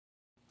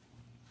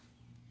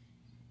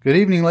Good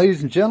evening,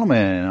 ladies and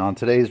gentlemen. On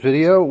today's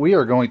video, we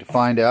are going to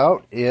find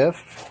out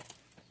if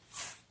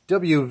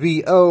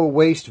WVO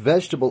waste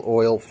vegetable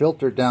oil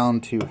filtered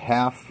down to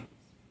half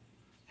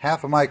a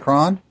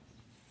micron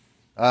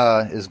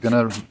is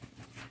going to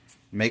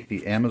make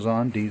the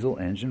Amazon diesel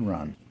engine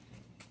run.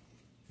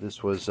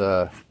 This was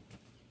the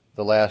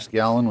last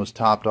gallon was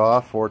topped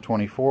off,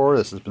 424.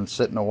 This has been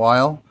sitting a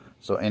while,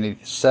 so any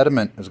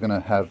sediment is going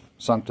to have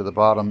sunk to the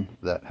bottom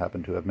that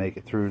happened to have made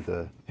it through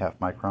the half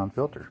micron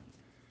filter.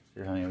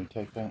 Here, honey, we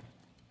take that.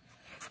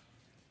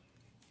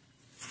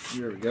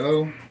 Here we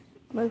go.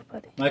 Move,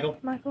 buddy. Michael.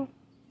 Michael.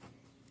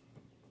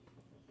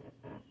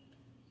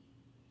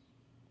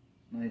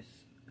 Nice,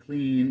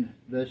 clean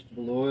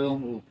vegetable oil.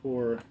 We'll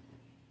pour a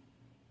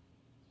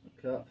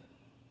cup.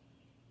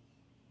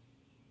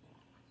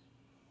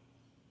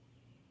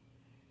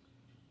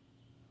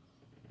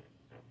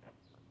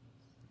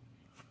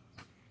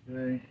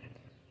 Okay.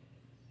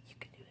 You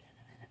can do it in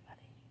a minute,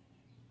 buddy.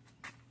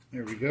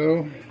 There we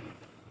go.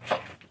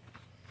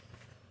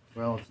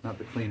 Well, it's not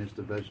the cleanest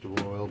of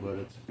vegetable oil, but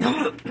it's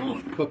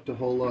cooked a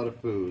whole lot of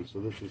food. So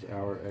this is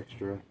our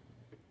extra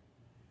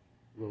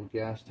little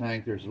gas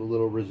tank. There's a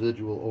little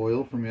residual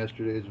oil from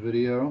yesterday's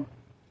video.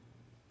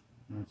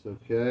 That's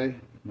okay.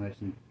 Nice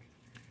and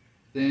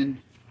thin,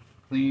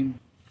 clean.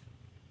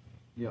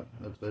 Yep,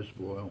 that's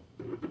vegetable oil.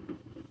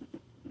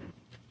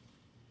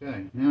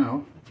 Okay,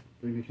 now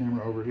bring the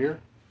camera over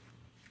here.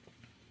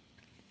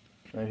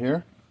 Right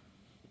here.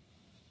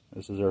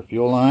 This is our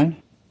fuel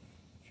line.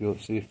 You'll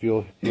see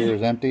fuel here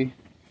is empty.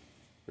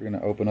 We're going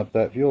to open up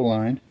that fuel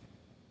line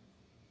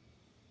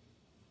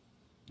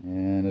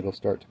and it'll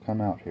start to come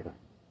out here.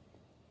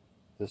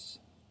 This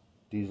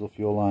diesel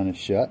fuel line is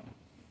shut,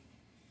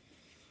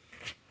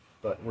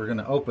 but we're going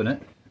to open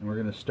it and we're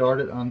going to start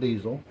it on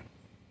diesel.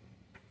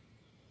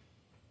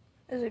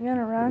 Is it going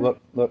to run?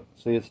 Look,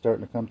 see, it's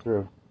starting to come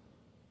through.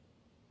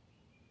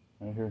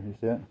 Right here, you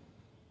see it?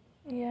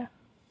 Yeah.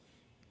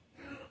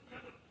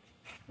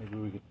 Maybe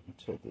we could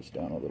tilt this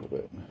down a little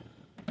bit.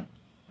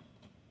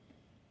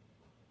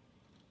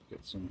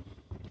 Get some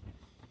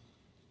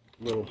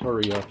little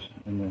hurry up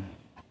in the.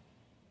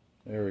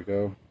 There we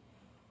go.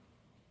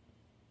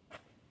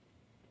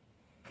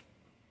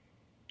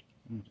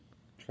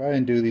 Try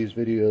and do these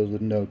videos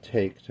with no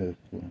take to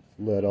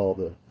let all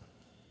the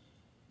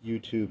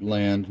YouTube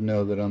land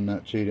know that I'm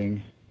not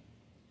cheating.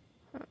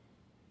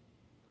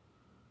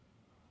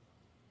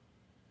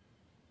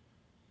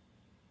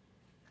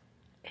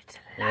 It's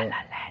La La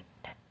Land.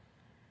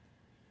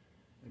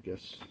 I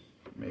guess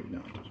maybe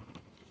not.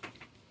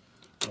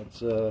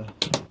 Let's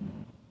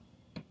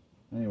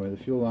anyway, the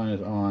fuel line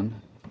is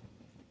on.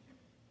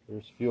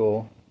 There's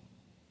fuel.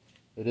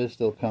 It is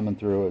still coming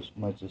through. It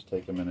might just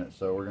take a minute,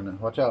 so we're gonna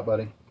watch out,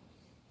 buddy.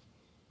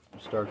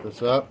 Start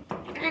this up.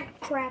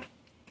 Crap.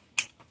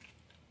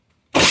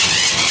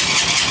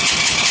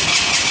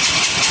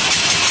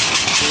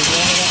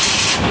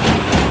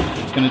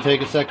 It's gonna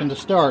take a second to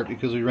start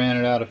because we ran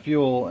it out of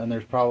fuel, and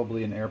there's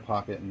probably an air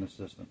pocket in the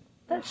system.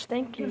 That's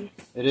stinky.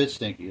 It is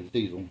stinky. It's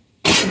diesel.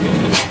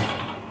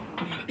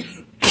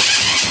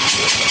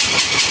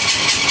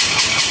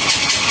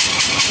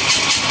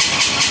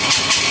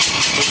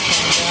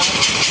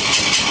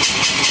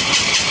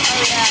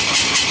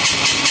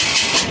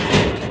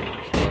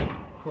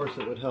 Of course,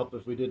 it would help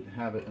if we didn't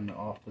have it in the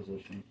off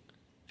position.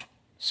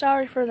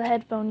 Sorry for the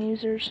headphone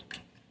users.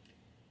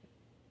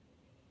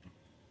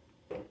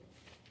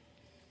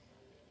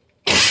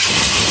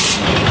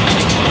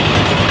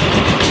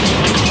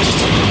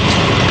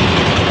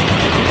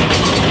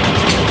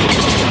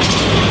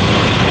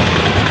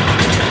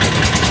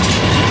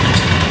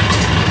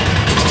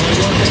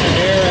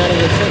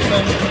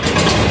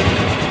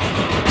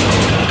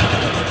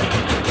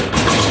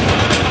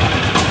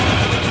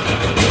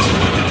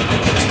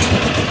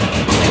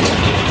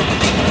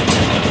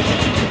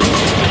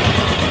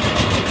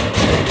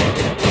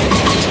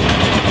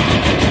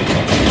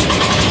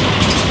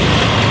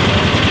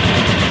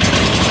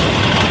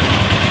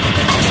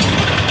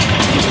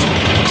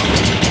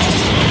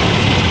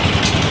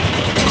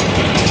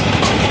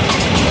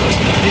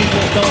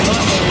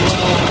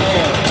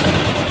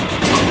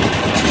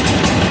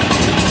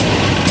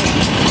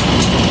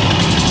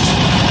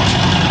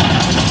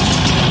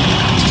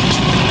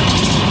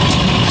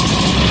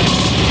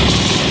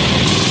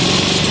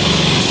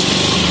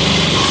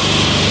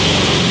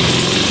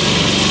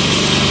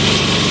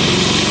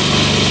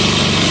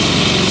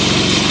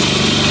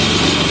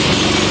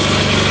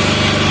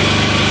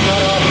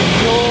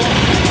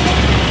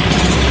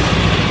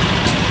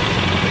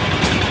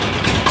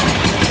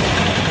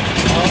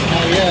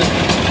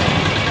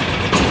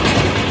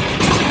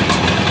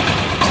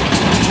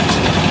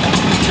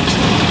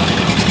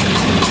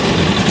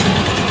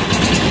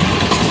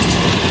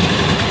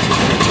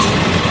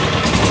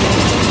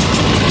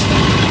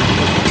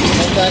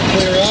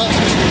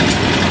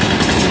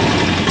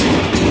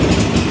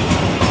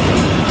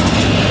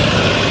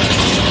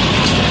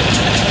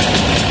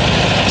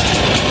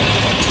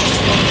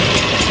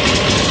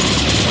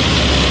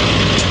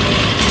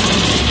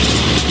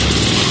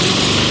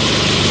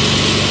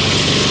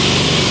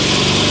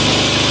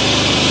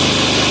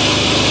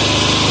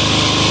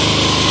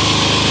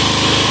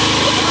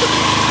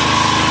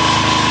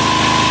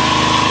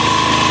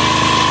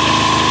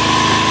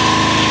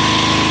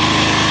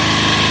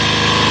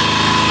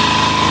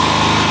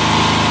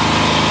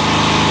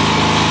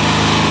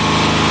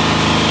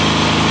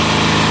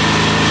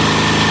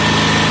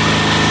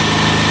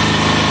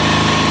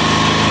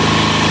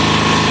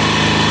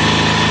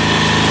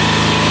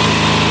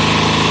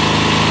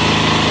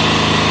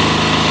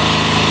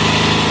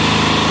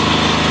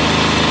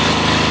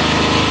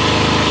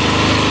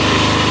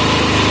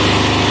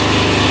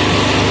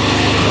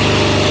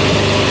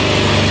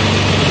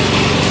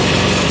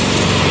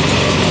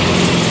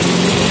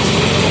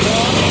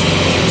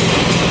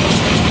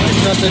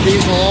 the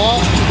diesel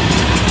off.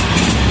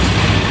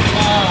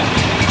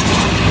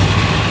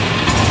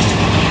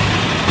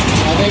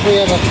 I think we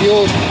have a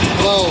fuel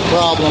flow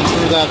problem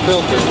through that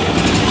filter.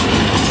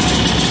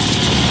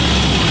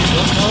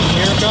 Oh,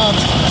 here it comes.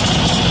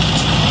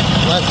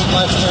 Less and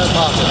less air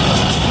pocket.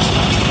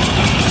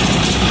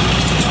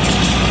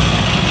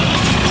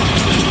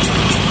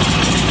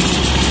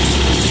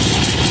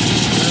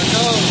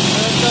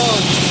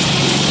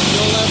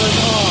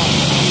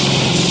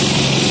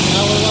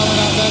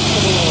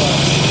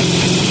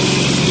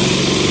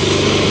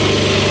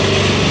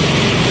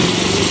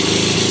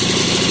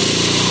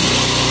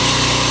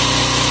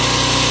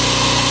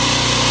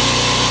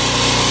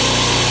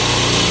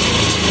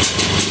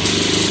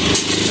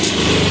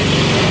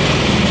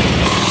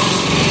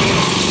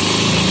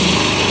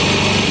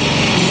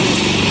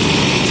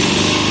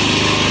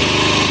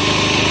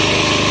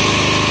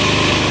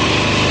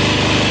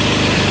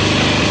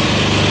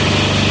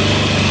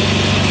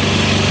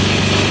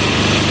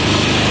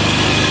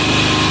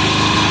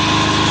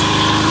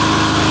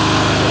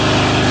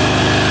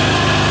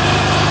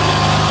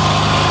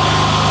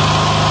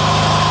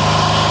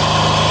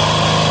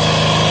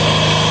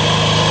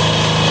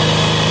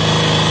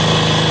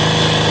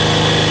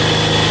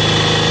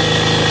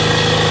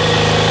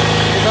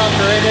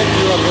 To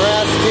a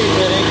brass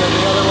T-fitting because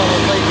the other one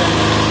was leaking.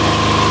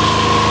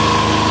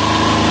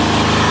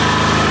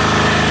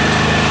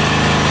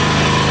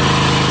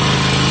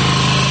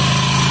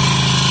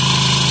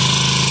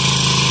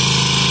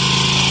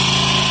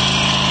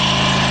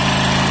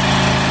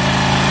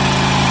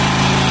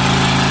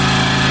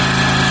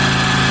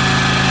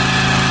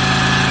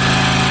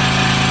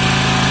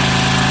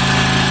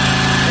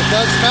 It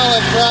does smell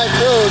like fried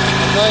food,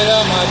 I'll tell you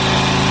that much.